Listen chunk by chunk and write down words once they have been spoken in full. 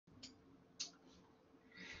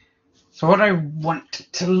So what I want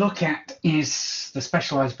to look at is the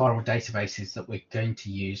specialized viral databases that we're going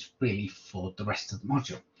to use really for the rest of the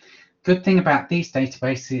module. Good thing about these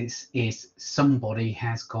databases is somebody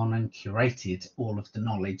has gone and curated all of the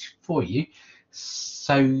knowledge for you,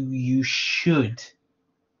 so you should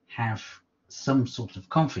have some sort of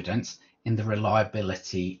confidence in the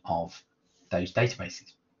reliability of those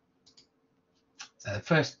databases. So the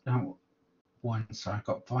first one, so I've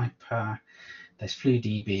got ViPR, there's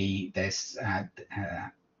FluDB, there's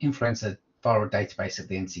influenza viral database of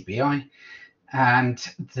the NCBI, and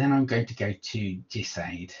then I'm going to go to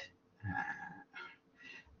GISAID,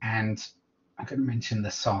 and I'm going to mention the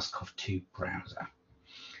SARS-CoV-2 browser.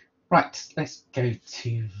 Right, let's go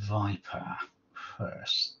to ViPR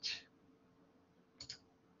first.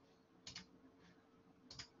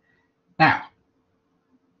 Now,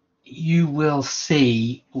 you will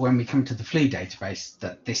see when we come to the flu database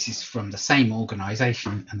that this is from the same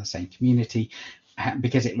organization and the same community,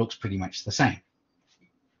 because it looks pretty much the same.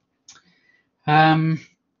 A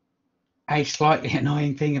slightly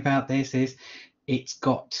annoying thing about this is it's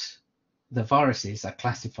got the viruses are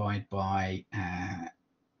classified by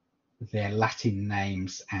their Latin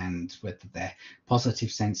names and whether they're positive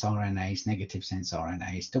sense RNAs, negative sense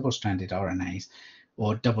RNAs, double-stranded RNAs,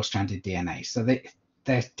 or double-stranded DNA. So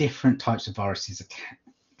there's different types of viruses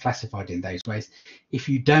classified in those ways. If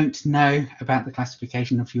you don't know about the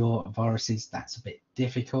classification of your viruses, that's a bit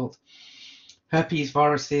difficult. Herpes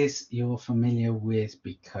viruses you're familiar with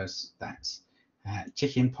because that's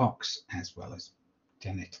chickenpox as well as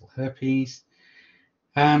genital herpes.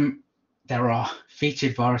 There are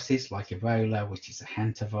featured viruses like Ebola, which is a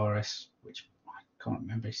hantavirus, which I can't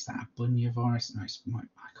remember, is that a Bunya virus? No, I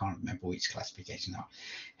can't remember which classification are.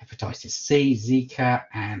 Hepatitis C, Zika,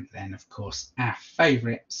 and then of course our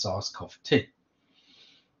favourite SARS-CoV-2.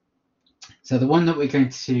 So the one that we're going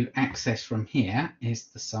to access from here is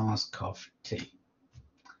the SARS-CoV-2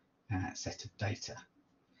 set of data.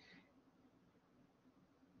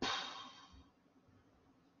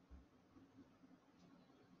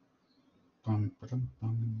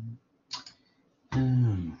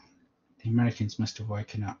 The Americans must have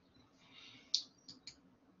woken up.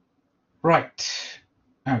 Right.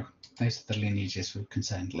 Oh, those are the lineages we're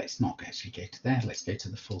concerned. Let's not actually go to there. Let's go to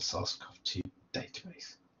the full SARS-CoV-2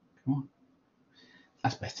 database. Come on.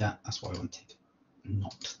 That's better. That's what I wanted.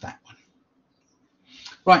 Not that one.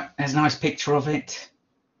 Right. There's a nice picture of it.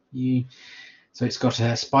 So it's got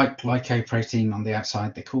a spike glycoprotein on the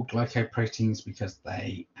outside. They're called glycoproteins because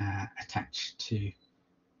they attach to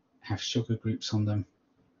have sugar groups on them.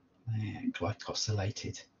 They're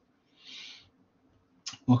glycosylated.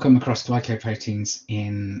 We'll come across glycoproteins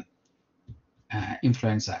in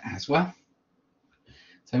influenza as well.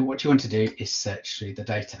 So what you want to do is search through the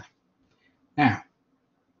data. Now,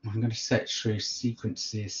 I'm going to search through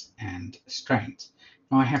sequences and strains.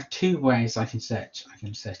 Now, I have two ways I can search. I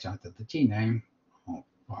can search either the genome, or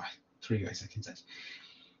well, three ways I can search.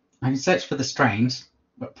 I can search for the strains,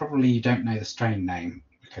 but probably you don't know the strain name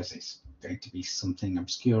because it's going to be something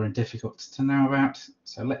obscure and difficult to know about.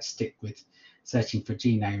 So let's stick with searching for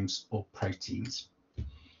genomes or proteins.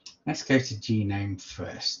 Let's go to genome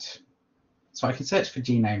first. So I can search for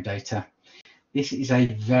genome data. This is a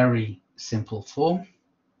very simple form.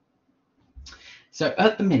 So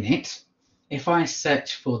at the minute, if I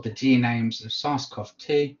search for the genomes of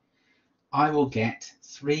SARS-CoV-2, I will get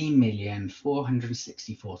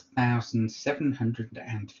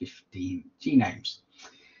 3,464,715 genomes.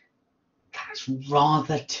 That's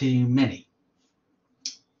rather too many.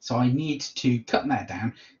 So I need to cut that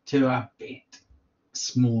down to a bit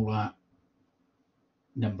smaller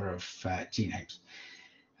number of genomes.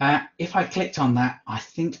 If I clicked on that, I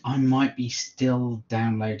think I might be still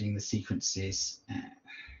downloading the sequences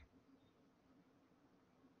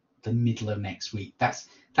the middle of next week. That's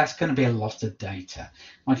going to be a lot of data.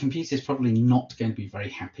 My computer is probably not going to be very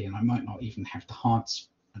happy, and I might not even have the hard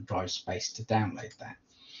drive space to download that.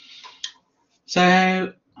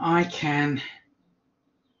 So I can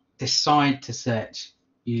decide to search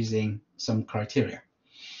using some criteria.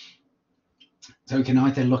 So we can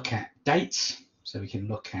either look at dates, so we can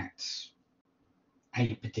look at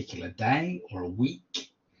a particular day or a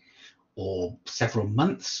week or several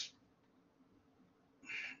months.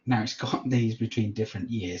 Now it's got these between different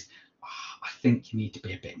years. I think you need to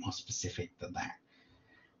be a bit more specific than that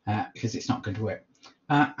because it's not going to work.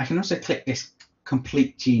 I can also click this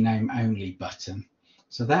complete genome only button.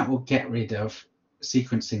 So that will get rid of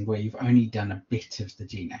sequencing where you've only done a bit of the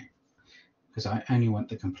genome, because I only want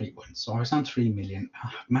the complete one. So I was on 3 million.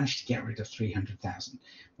 I've managed to get rid of 300,000,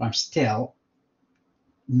 but I'm still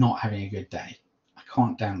not having a good day. I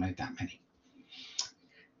can't download that many.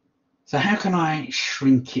 So how can I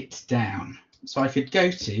shrink it down? So I could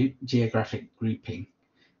go to geographic grouping.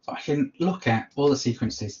 So I can look at all the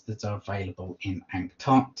sequences that are available in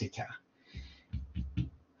Antarctica.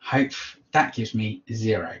 Hope that gives me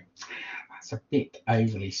 0. That's a bit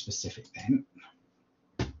overly specific then.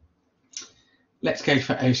 Let's go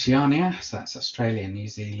for Oceania. So that's Australia, New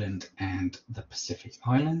Zealand, and the Pacific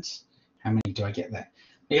Islands. How many do I get there?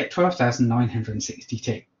 I get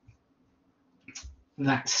 12,962.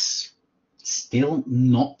 That's still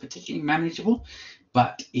not particularly manageable,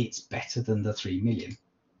 but it's better than the 3 million.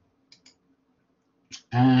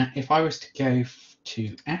 If I was to go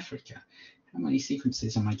to Africa, how many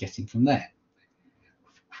sequences am I getting from there?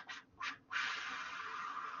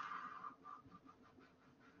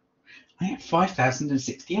 I get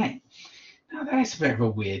 5,068. Now that's a bit of a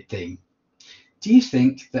weird thing. Do you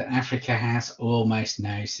think that Africa has almost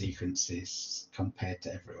no sequences compared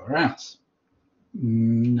to everywhere else?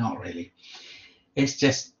 Not really. It's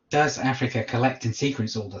just, does Africa collect and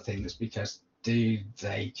sequence all the things? Because do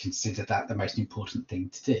they consider that the most important thing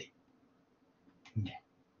to do? No.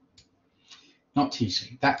 Not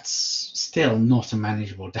hugely. That's still not a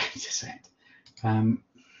manageable data set.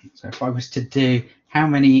 So if I was to do, how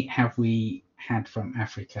many have we had from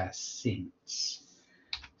Africa since?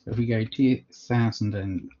 So if we go 2000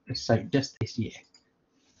 and so just this year,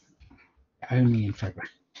 only in February,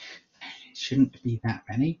 it shouldn't be that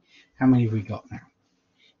many. How many have we got now?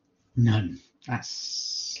 None. That's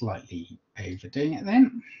slightly overdoing it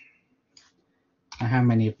then. Now, how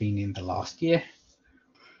many have been in the last year?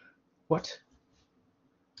 What?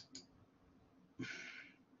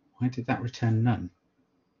 Why did that return none?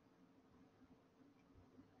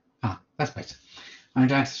 Ah, that's better. I'm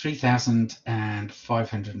down to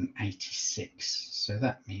 3,586. So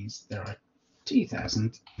that means there are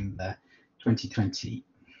 2,000 in the 2020.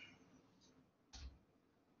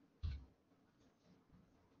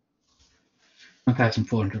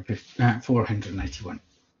 1,481.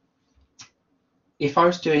 If I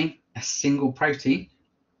was doing a single protein,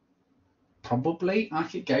 probably I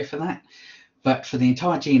could go for that. But for the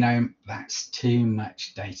entire genome, that's too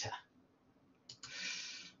much data.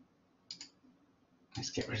 Let's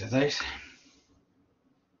get rid of those.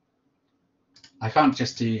 I can't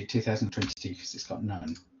just do 2022 because it's got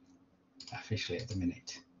none officially at the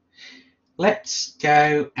minute. Let's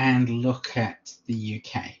go and look at the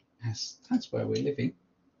UK, as that's where we're living.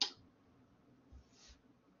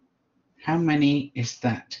 How many is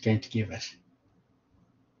that going to give us?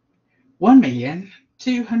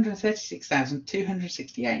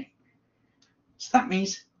 1,236,268. So that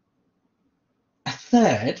means a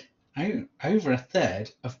third, over a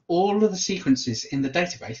third of all of the sequences in the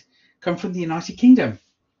database come from the United Kingdom.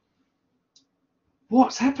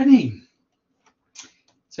 What's happening?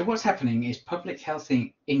 So what's happening is Public Health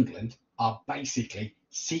in England are basically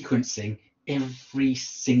sequencing every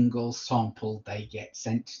single sample they get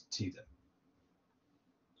sent to them.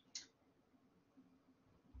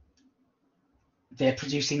 They're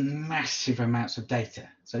producing massive amounts of data.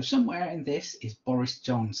 So somewhere in this is Boris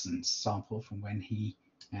Johnson's sample from when he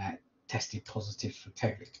tested positive for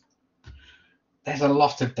COVID. There's a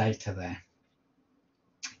lot of data there.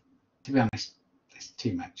 To be honest, there's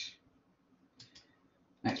too much.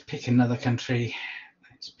 Let's pick another country.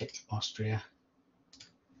 Let's pick Austria.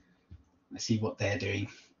 Let's see what they're doing.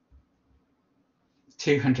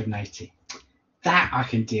 280. That I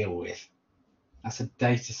can deal with. That's a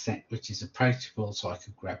data set which is approachable, so I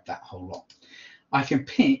could grab that whole lot. I can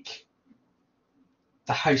pick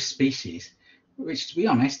the host species, which, to be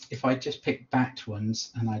honest, if I just pick bat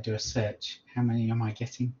ones and I do a search, how many am I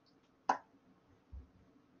getting?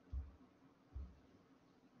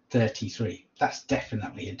 33. That's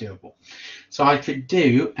definitely a doable. So I could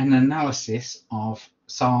do an analysis of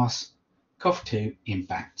SARS-CoV-2 in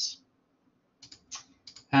bats.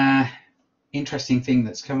 Interesting thing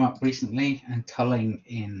that's come up recently and culling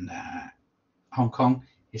in Hong Kong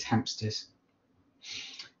is hamsters.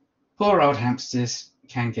 Poor old hamsters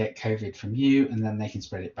can get COVID from you, and then they can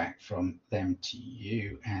spread it back from them to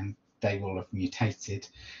you, and they will have mutated.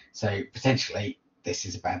 So potentially this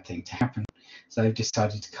is a bad thing to happen. So they've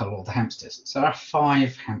decided to cull all the hamsters. So there are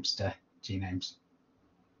 5 hamster genomes.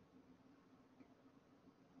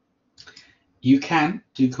 You can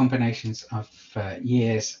do combinations of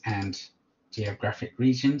years and geographic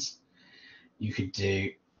regions. You could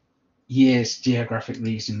do years, geographic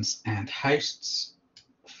regions, and hosts.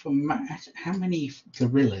 How many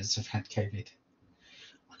gorillas have had COVID?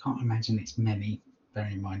 I can't imagine it's many, bear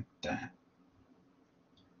in mind that.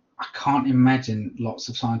 I can't imagine lots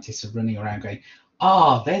of scientists are running around going,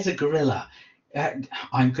 there's a gorilla.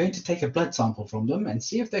 I'm going to take a blood sample from them and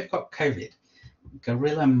see if they've got COVID.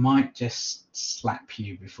 Gorilla might just slap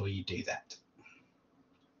you before you do that.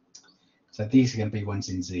 So these are going to be ones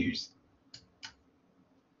in zoos.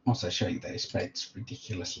 Also showing they spread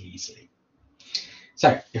ridiculously easily.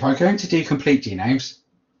 So if I'm going to do complete genomes,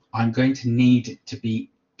 I'm going to need to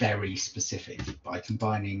be very specific by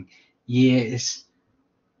combining years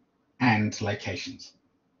and locations.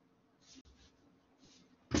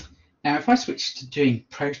 Now, if I switch to doing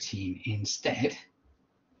protein instead,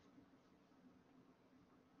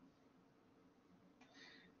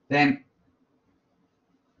 then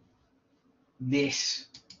this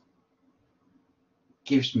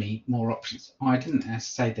gives me more options. Oh, I didn't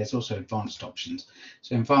say there's also advanced options.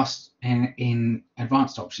 So in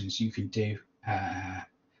advanced options, you can do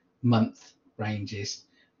month ranges,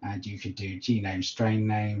 and you can do genome strain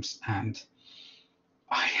names, and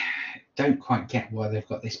I don't quite get why they've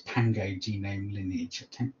got this Pango genome lineage.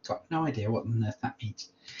 I've got no idea what on earth that means.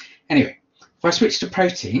 Anyway, if I switch to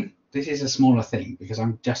protein, this is a smaller thing because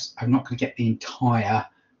I'm not going to get the entire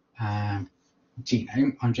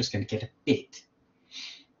genome. I'm just going to get a bit.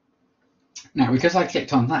 Now, because I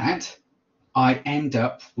clicked on that, I end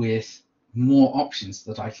up with more options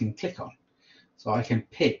that I can click on. So I can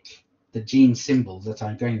pick the gene symbol that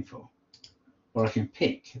I'm going for, or I can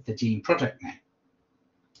pick the gene product name.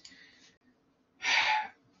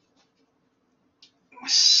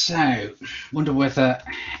 So, wonder whether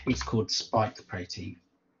it's called spike protein.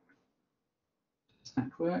 Does that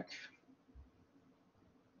work?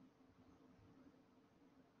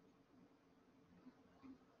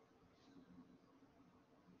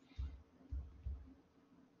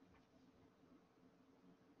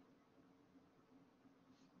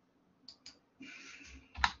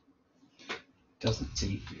 Doesn't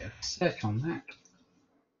seem to be a search on that.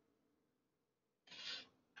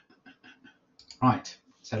 Right,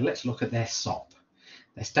 so let's look at their SOP,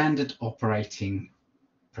 their standard operating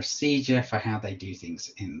procedure for how they do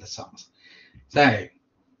things in the SARS. So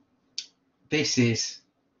this is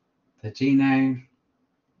the genome.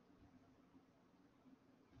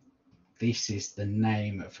 This is the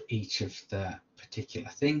name of each of the particular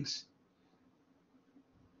things.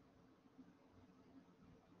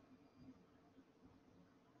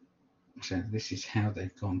 So this is how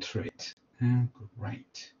they've gone through it. Oh,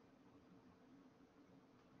 great.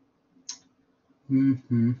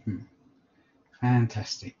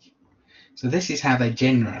 Fantastic. So this is how they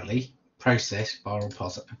generally process viral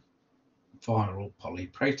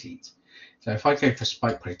polyproteins. So if I go for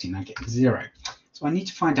spike protein, I get 0. So I need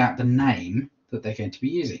to find out the name that they're going to be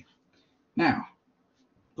using. Now,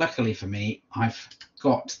 luckily for me, I've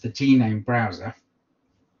got the genome browser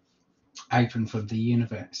open from the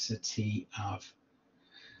University of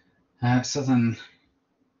Southern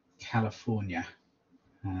California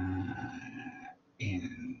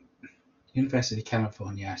in University of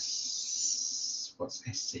California, what's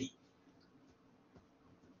SC?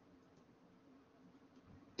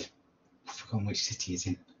 I've forgotten which city it's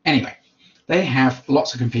in. Anyway, they have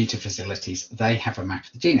lots of computer facilities. They have a map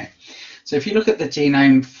of the genome. So if you look at the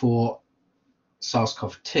genome for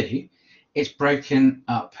SARS-CoV-2, it's broken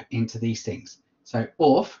up into these things. So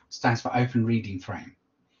ORF stands for Open Reading Frame.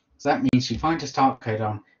 So that means you find a start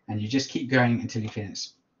codon and you just keep going until you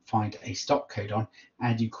find a stop codon,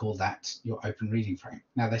 and you call that your open reading frame.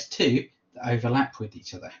 Now there's two that overlap with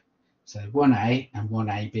each other. So 1A and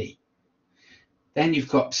 1AB. Then you've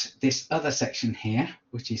got this other section here,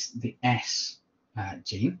 which is the S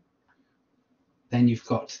gene. Then you've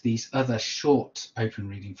got these other short open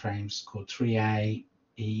reading frames called 3A,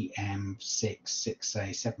 EM, 6, 6A,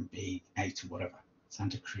 7B, 8, or whatever.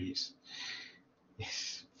 Santa Cruz.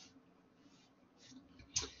 Yes.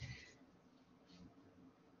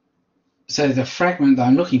 So the fragment that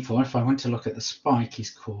I'm looking for, if I want to look at the spike, is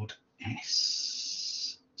called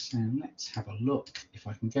S. So let's have a look. If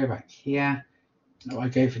I can go back here, if I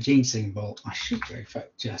go for gene symbol, I should go for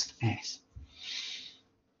just S.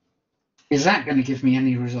 Is that going to give me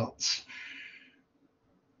any results?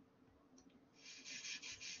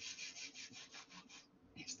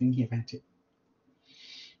 It's thinking about it.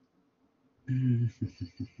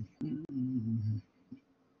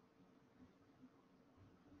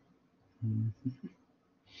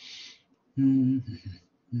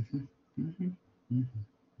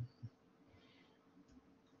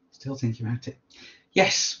 Still thinking about it.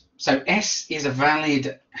 Yes, so S is a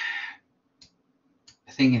valid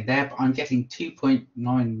thing in there, but I'm getting 2.9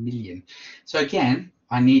 million. So again,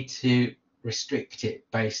 I need to restrict it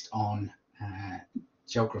based on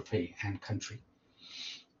geography and country.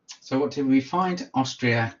 So what did we find?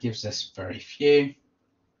 Austria gives us very few.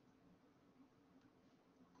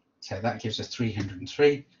 So that gives us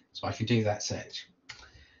 303. So I can do that search.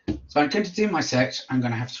 So I'm going to do my search. I'm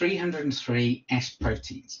going to have 303 S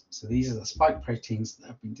proteins. So these are the spike proteins that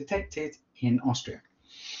have been detected in Austria.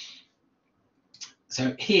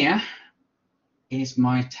 So here is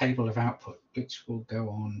my table of output, which will go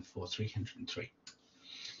on for 303.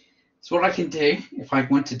 So what I can do, if I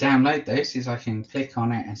want to download those, is I can click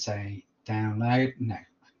on it and say download. No, I'm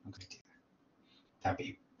not going to do that. That'd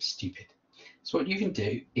be stupid. So what you can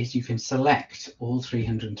do is you can select all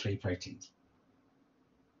 303 proteins.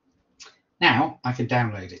 Now I can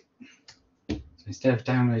download it. So instead of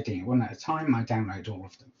downloading it one at a time, I download all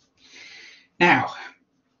of them. Now,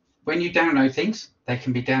 when you download things, they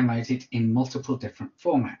can be downloaded in multiple different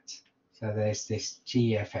formats. So there's this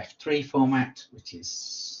GFF3 format, which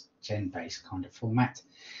is gen-based kind of format.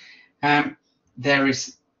 There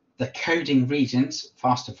is the coding regions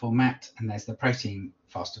FASTA format, and there's the protein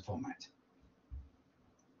FASTA format.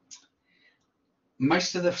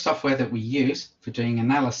 Most of the software that we use for doing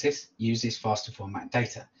analysis uses FASTA format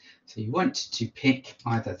data. So you want to pick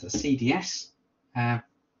either the CDS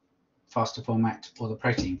FASTA format or the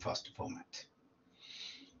protein FASTA format.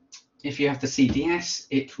 If you have the CDS,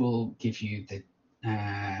 it will give you the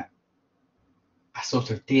a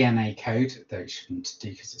sort of DNA code, though it shouldn't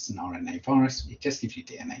do because it's an RNA virus. It just gives you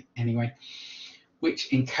DNA anyway,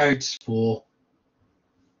 which encodes for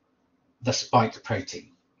the spike protein.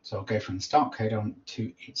 So I'll go from the start codon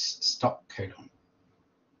to its stop codon.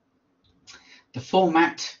 The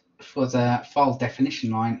format for the file definition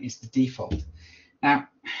line is the default. Now,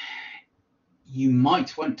 you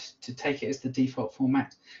might want to take it as the default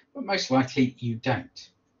format, but most likely you don't.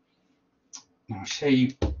 Now I'll show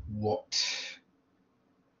you what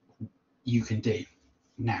you can do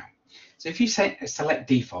now. So if you say select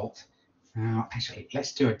default, actually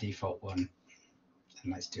let's do a default one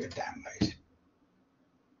and let's do a download.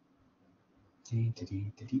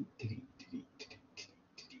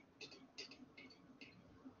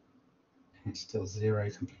 It's still 0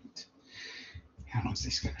 complete. How long is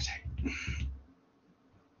this going to take?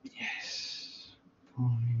 Yes.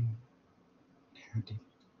 Fine. How do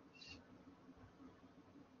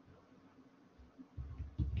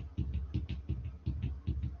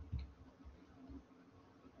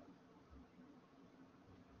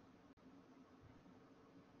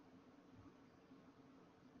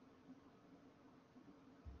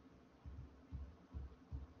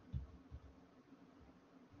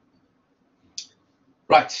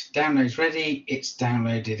Right, download's ready. It's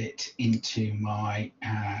downloaded it into my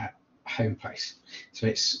home place.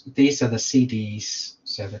 So these are the CDs,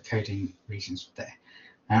 so the coding regions there.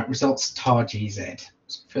 Results tar GZ.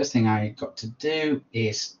 So first thing I got to do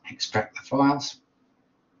is extract the files.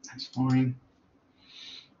 That's fine.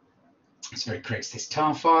 So it creates this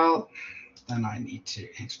tar file. Then I need to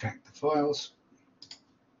extract the files.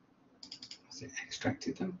 Has it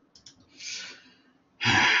extracted them?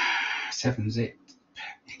 7-zip.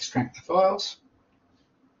 Extract the files.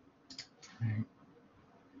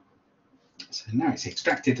 So now it's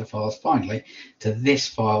extracted the files finally to this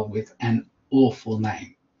file with an awful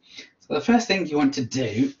name. So the first thing you want to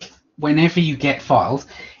do whenever you get files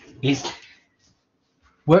is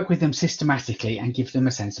work with them systematically and give them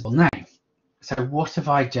a sensible name. So what have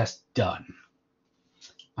I just done?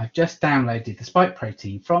 I've just downloaded the spike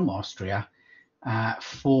protein from Austria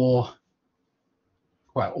for,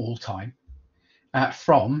 well, all time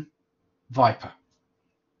from ViPR.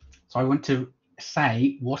 So I want to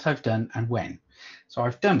say what I've done and when. So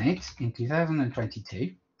I've done it in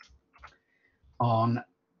 2022 on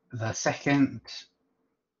the 2nd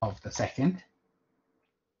of the 2nd.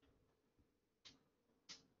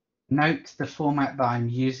 Note the format that I'm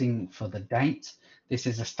using for the date. This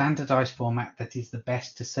is a standardized format that is the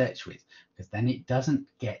best to search with, because then it doesn't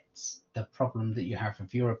get the problem that you have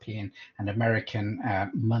of European and American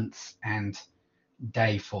month and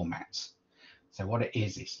day formats. So what it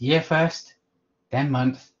is year first, then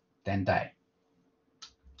month, then day.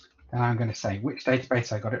 Then I'm going to say which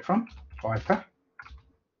database I got it from, ViPR.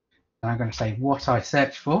 Then I'm going to say what I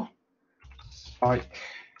searched for, spike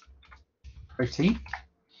protein.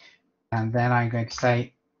 And then I'm going to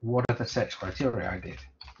say what are the search criteria I did,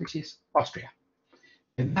 which is Austria.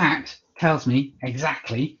 And that tells me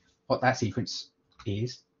exactly what that sequence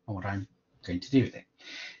is and what I'm going to do with it.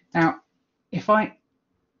 Now, if I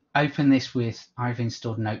open this with, I've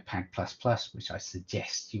installed Notepad++, which I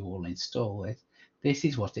suggest you all install with, this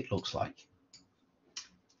is what it looks like.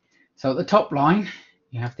 So at the top line,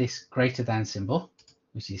 you have this greater than symbol,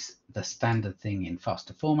 which is the standard thing in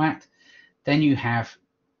FASTA format. Then you have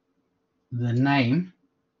the name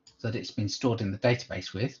that it's been stored in the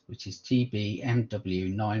database with, which is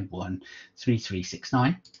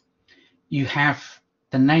GBMW913369. You have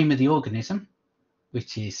the name of the organism,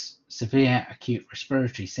 which is severe acute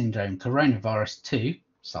respiratory syndrome coronavirus 2,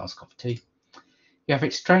 SARS-CoV-2. You have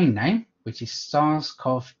its strain name, which is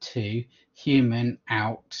SARS-CoV-2 human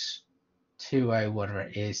out 20 whatever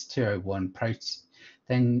it is 201 protein.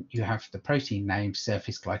 Then you have the protein name,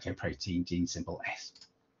 surface glycoprotein, gene symbol S.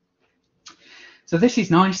 So this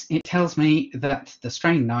is nice. It tells me that the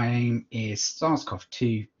strain name is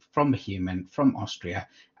SARS-CoV-2 from a human from Austria,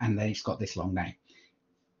 and then it's got this long name.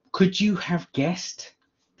 Could you have guessed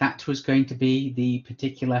that was going to be the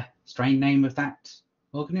particular strain name of that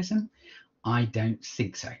organism? I don't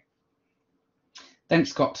think so. Then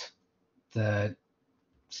it's got the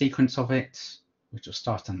sequence of it, which will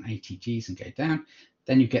start on ATGs and go down.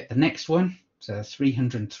 Then you get the next one. So there's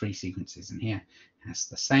 303 sequences in here. It has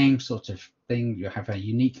the same sort of thing. You have a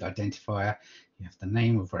unique identifier. You have the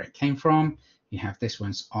name of where it came from. You have this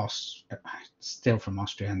one's still from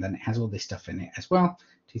Austria, and then it has all this stuff in it as well,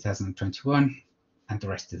 2021, and the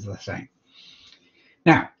rest is the same.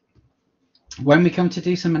 Now, when we come to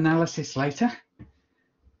do some analysis later,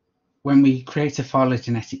 when we create a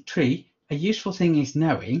phylogenetic tree, a useful thing is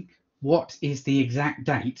knowing what is the exact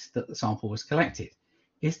date that the sample was collected.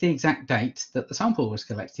 Is the exact date that the sample was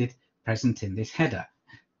collected present in this header?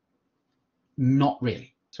 Not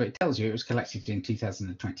really. So it tells you it was collected in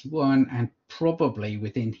 2021, and probably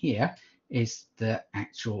within here is the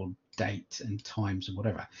actual date and times and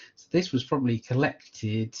whatever. So this was probably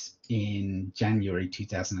collected in January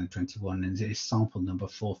 2021, and it is sample number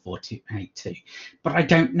 44282. But I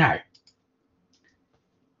don't know.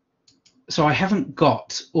 So I haven't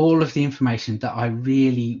got all of the information that I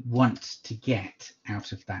really want to get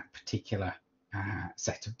out of that particular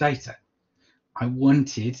set of data. I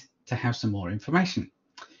wanted to have some more information.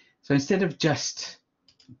 So instead of just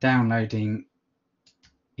downloading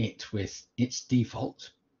it with its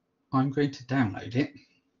default, I'm going to download it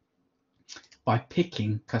by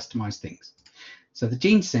picking customized things. So the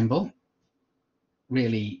gene symbol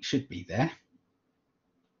really should be there.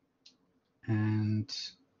 And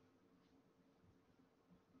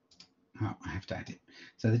oh, I have to add it.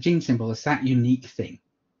 So the gene symbol is that unique thing.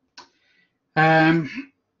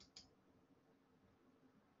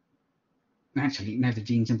 Actually, no, the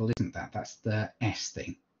gene symbol isn't that. That's the S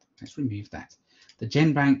thing. Let's remove that. The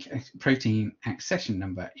GenBank protein accession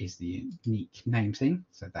number is the unique name thing,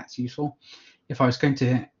 so that's useful. If I was going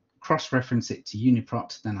to cross-reference it to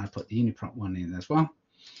UniProt, then I put the UniProt one in as well.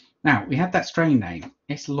 Now, we had that strain name.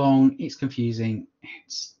 It's long, it's confusing,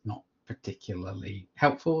 it's not particularly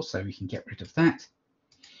helpful, so we can get rid of that.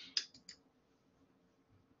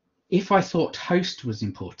 If I thought host was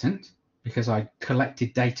important, because I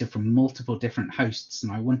collected data from multiple different hosts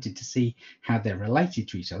and I wanted to see how they're related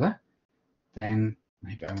to each other, then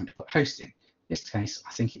maybe I want to put host in. In this case,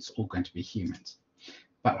 I think it's all going to be humans.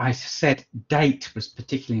 But I said date was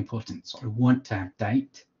particularly important, so I want to have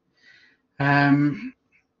date. I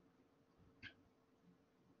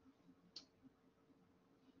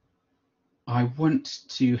want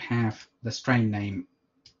to have the strain name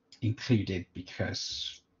included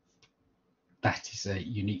because that is a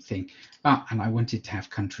unique thing. And I wanted to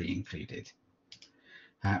have country included.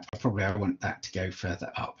 Probably I want that to go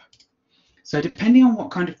further up. So depending on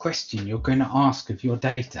what kind of question you're going to ask of your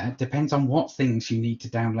data, depends on what things you need to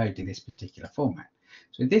download in this particular format.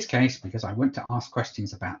 So in this case, because I want to ask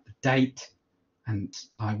questions about the date, and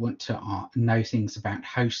I want to know things about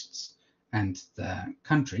hosts and the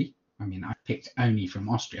country, I mean, I picked only from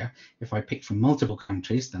Austria. If I picked from multiple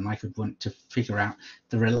countries, then I could want to figure out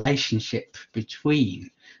the relationship between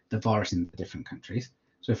the virus in the different countries.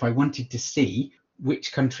 So if I wanted to see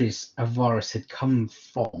which countries a virus had come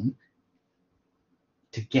from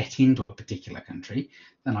to get into a particular country,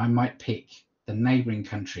 then I might pick the neighboring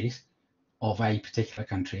countries of a particular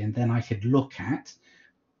country, and then I could look at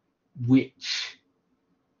which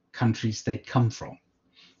countries they'd come from.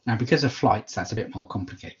 Now, because of flights, that's a bit more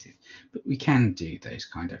complicated, but we can do those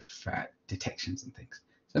kind of detections and things.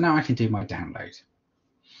 So now I can do my download.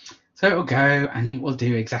 So it will go and it will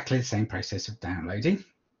do exactly the same process of downloading.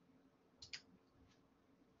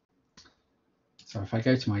 So if I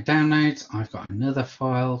go to my downloads, I've got another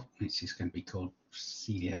file, which is going to be called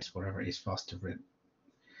CDS, whatever it is, faster written.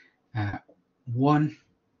 1,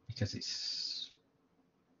 because it's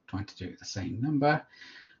trying to do it the same number.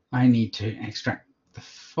 I need to extract the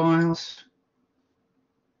files.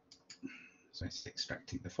 So it's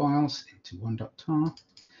extracting the files into 1.tar.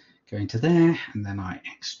 Go into there, and then I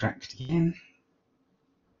extract again.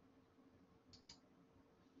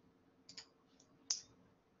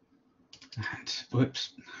 And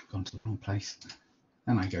whoops, I've gone to the wrong place.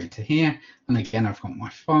 Then I go into here, and again I've got my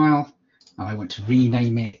file, and I want to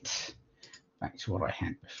rename it back to what I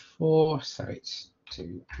had before. So it's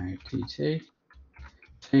 2022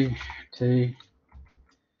 to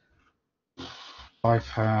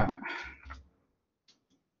ViPR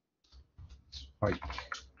spike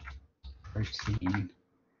protein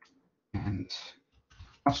and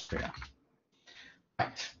Austria.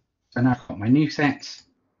 Right. So now I've got my new set.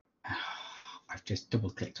 I've just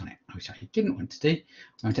double clicked on it, which I didn't want to do. I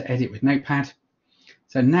want to edit with Notepad.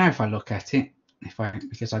 So now if I look at it,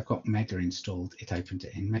 because I've got Mega installed, it opened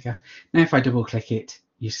it in Mega. Now if I double click it,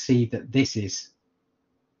 you see that this is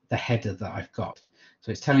the header that I've got.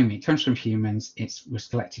 So it's telling me it comes from humans. It was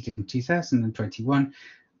collected in 2021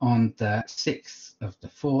 on the 6th of the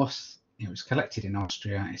 4th. It was collected in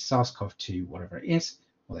Austria. It's SARS-CoV-2, whatever it is,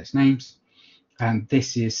 all those names. And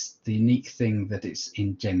this is the unique thing that it's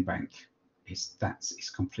in GenBank. That's its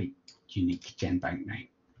complete unique GenBank name.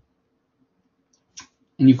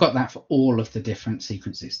 And you've got that for all of the different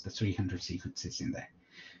sequences, the 300 sequences in there.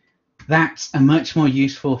 That's a much more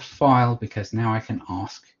useful file because now I can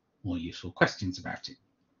ask more useful questions about it.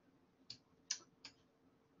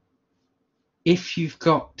 If you've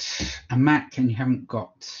got a Mac and you haven't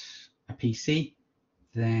got a PC,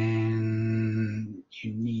 then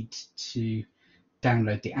you need to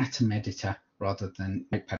download the Atom editor rather than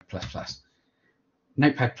Notepad++.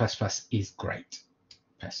 Notepad++ is great,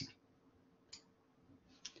 personally.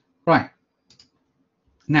 Right,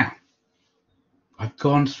 now I've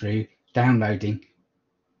gone through downloading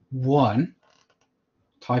one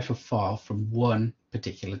type of file from one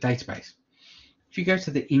particular database. If you go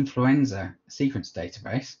to the influenza sequence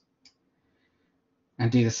database and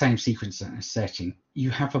do the same sequence searching,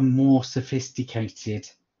 you have a more sophisticated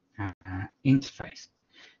interface.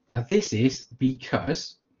 Now this is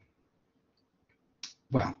because,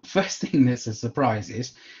 well, first thing that's a surprise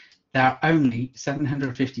is there are only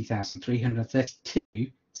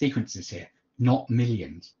 750,332 sequences here, not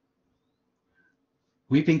millions.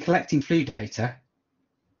 We've been collecting flu data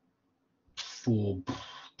for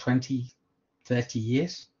 20, 30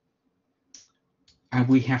 years, and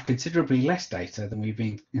we have considerably less data than we've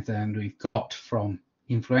got from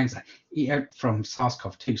influenza, from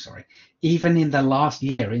SARS-CoV-2, sorry. Even in the last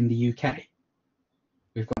year in the UK,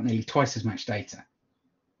 we've got nearly twice as much data.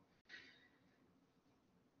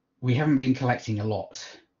 We haven't been collecting a lot,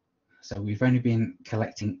 so we've only been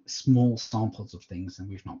collecting small samples of things, and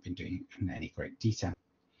we've not been doing it in any great detail.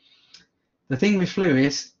 The thing with flu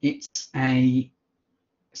is it's a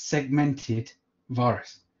segmented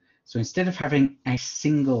virus. So instead of having a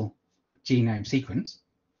single genome sequence,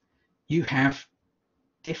 you have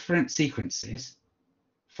different sequences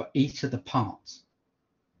for each of the parts.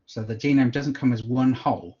 So the genome doesn't come as one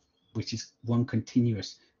whole, which is one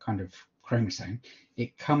continuous kind of chromosome.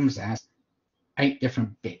 It comes as 8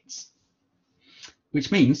 different bits, which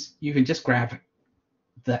means you can just grab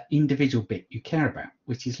the individual bit you care about,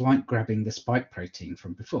 which is like grabbing the spike protein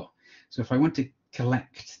from before. So if I want to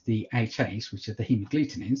collect the HAs, which are the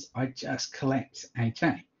hemagglutinins, I just collect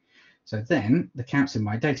HA. So then the counts in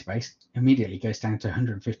my database immediately goes down to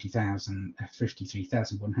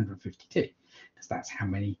 53,152, because that's how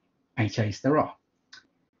many HAs there are.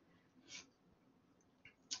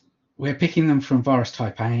 We're picking them from virus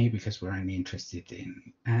type A because we're only interested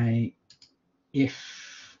in A.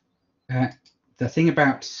 The thing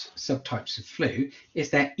about subtypes of flu is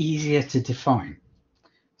they're easier to define.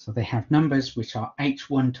 So they have numbers which are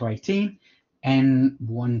H1 to 18,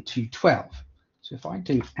 N1 to 12. So if I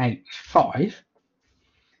do H5,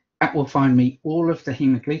 that will find me all of the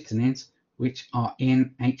hemagglutinins which are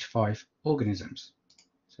in H5 organisms.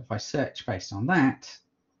 So if I search based on that,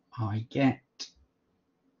 I get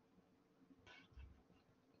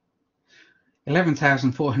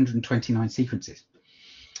 11,429 sequences.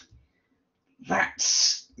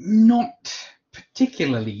 That's not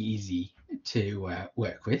particularly easy to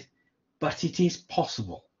work with, but it is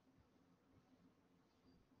possible.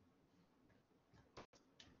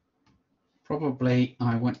 Probably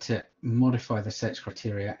I want to modify the search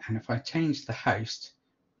criteria, and if I change the host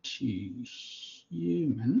to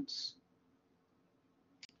humans,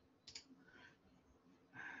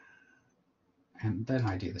 and then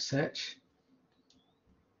I do the search,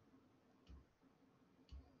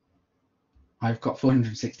 I've got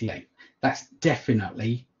 468. That's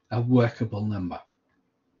definitely a workable number.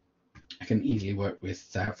 I can easily work with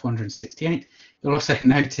 468. You'll also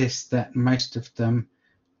notice that most of them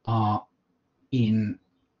are in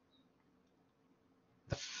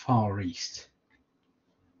the Far East.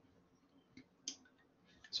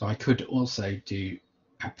 So I could also do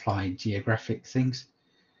apply geographic things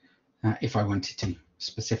if I wanted to,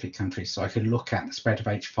 specific countries. So I could look at the spread of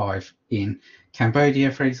H5 in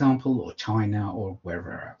Cambodia, for example, or China, or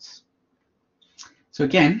wherever else. So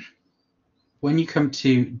again, when you come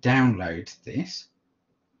to download this,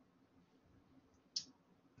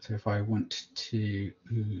 so if I want to,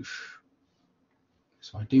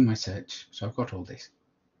 so I do my search, so I've got all this.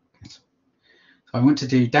 So I want to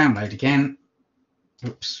do download again.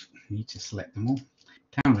 Oops, I need to select them all.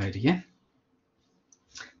 Download again.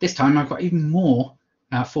 This time I've got even more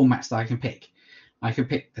formats that I can pick. I can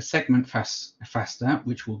pick the segment FASTA,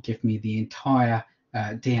 which will give me the entire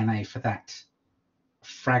DNA for that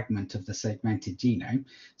fragment of the segmented genome.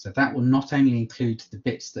 So that will not only include the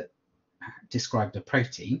bits that describe the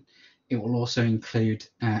protein, it will also include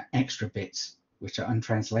extra bits which are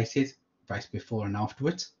untranslated, both before and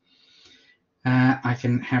afterwards. I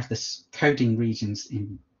can have the coding regions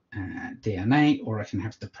in DNA, or I can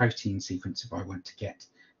have the protein sequence if I want to get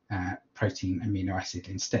protein amino acid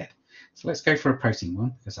instead. So let's go for a protein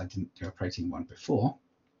one, because I didn't do a protein one before.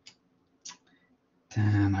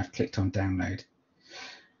 And I've clicked on download.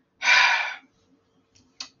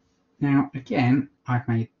 Now again, I've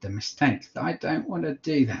made the mistake that I don't want to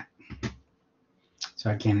do that. So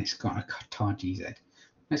again, it's got a tar GZ.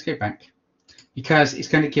 Let's go back, because it's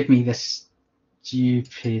going to give me this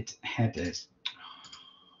stupid headers.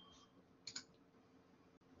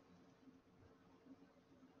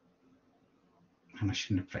 And I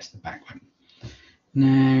shouldn't have pressed the back button.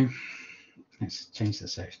 No, let's change the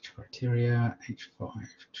search criteria, H5.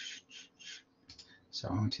 So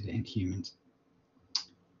I wanted it in humans.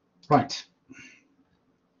 Right.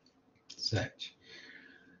 Search.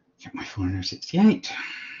 Get my 468.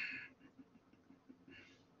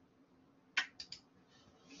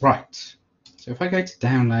 Right. So if I go to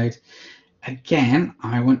download, again,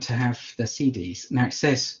 I want to have the CDs. Now it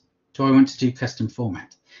says, do I want to do custom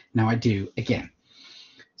format? Now I do again.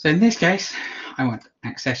 So in this case, I want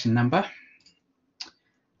accession number.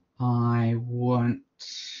 I want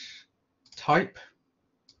type,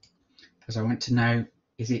 because I want to know,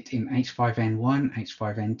 is it in H5N1,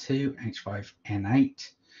 H5N2, H5N8?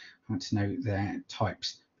 I want to know their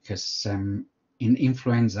types, because in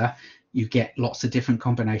influenza, you get lots of different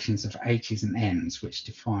combinations of H's and N's, which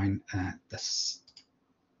define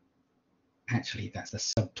actually, that's the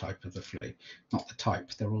subtype of the flu, not the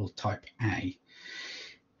type. They're all type A.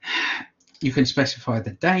 You can specify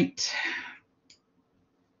the date.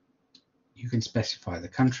 You can specify the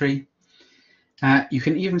country. You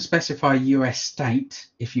can even specify US state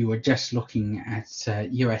if you were just looking at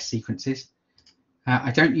US sequences.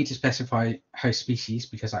 I don't need to specify host species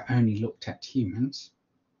because I only looked at humans.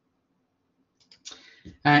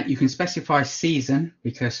 You can specify season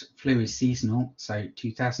because flu is seasonal. So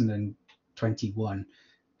 2021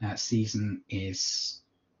 season is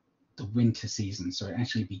the winter season. So it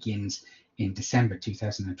actually begins in December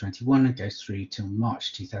 2021 and goes through till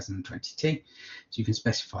March 2022. So you can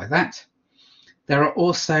specify that. There are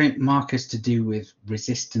also markers to do with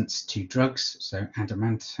resistance to drugs, so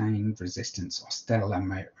adamantane resistance or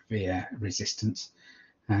stellamivir resistance.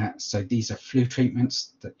 So these are flu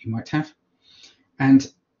treatments that you might have.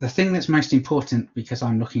 And the thing that's most important, because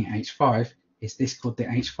I'm looking at H5, is this called the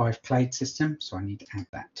H5 clade system. So I need to add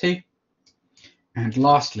that too. And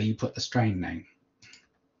lastly, you put the strain name.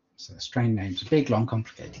 So the strain name is a big, long,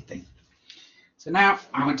 complicated thing. So now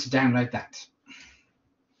I want to download that.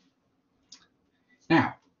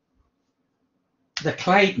 Now, the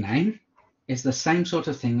clade name is the same sort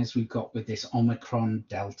of thing as we've got with this Omicron,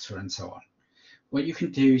 Delta, and so on. What you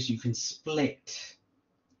can do is you can split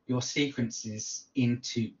your sequences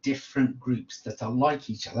into different groups that are like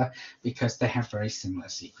each other because they have very similar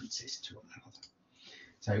sequences to one another.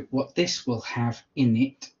 So what this will have in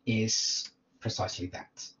it is precisely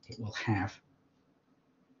that. It will have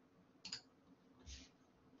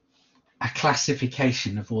a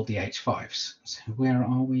classification of all the H5s. So where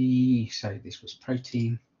are we? So this was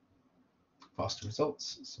protein, faster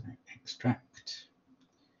results. So extract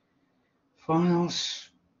files.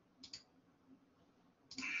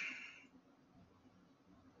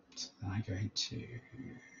 So then I go into,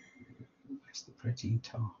 where's the protein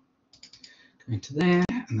tar? Go into there,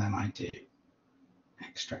 and then I do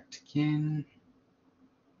extract again.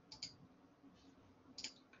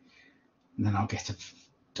 And then I'll get a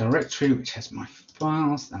directory which has my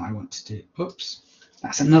files. Then I want to do, oops,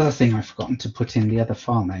 that's another thing I've forgotten to put in the other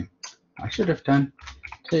file name. I should have done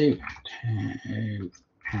 2,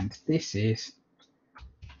 and this is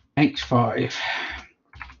H5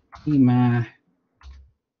 ema,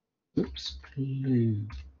 oops, flu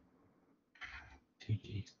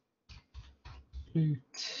 2G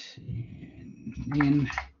Agglutinin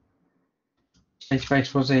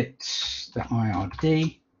database, was it the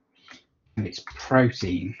IRD, and it's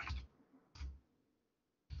protein,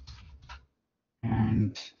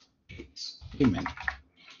 and it's human.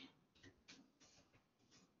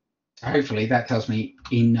 So hopefully that tells me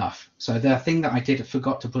enough. So the thing that I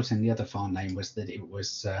forgot to put in the other file name was that it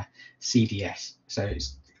was CDS, so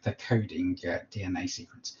it's the coding DNA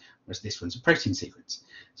sequence, whereas this one's a protein sequence.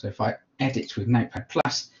 So if I edit with Notepad+,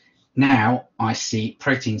 now I see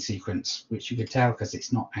protein sequence, which you could tell because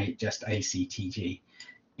it's not just ACTG,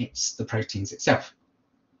 it's the proteins itself.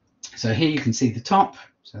 So here you can see the top.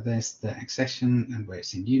 So there's the accession and where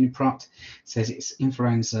it's in UniProt. It says it's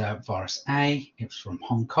influenza virus A. It was from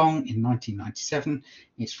Hong Kong in 1997.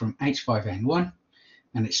 It's from H5N1,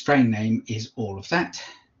 and its strain name is all of that.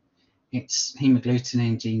 Its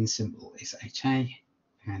hemagglutinin gene symbol is HA,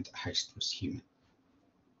 and host was human.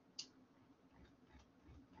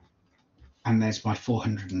 And there's my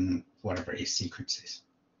 400 and whatever it is sequences.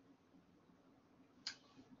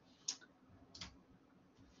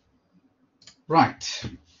 Right,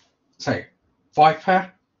 so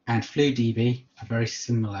ViPR and FluDB are very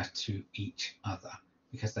similar to each other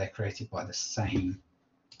because they're created by the same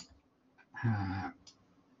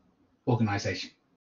organization.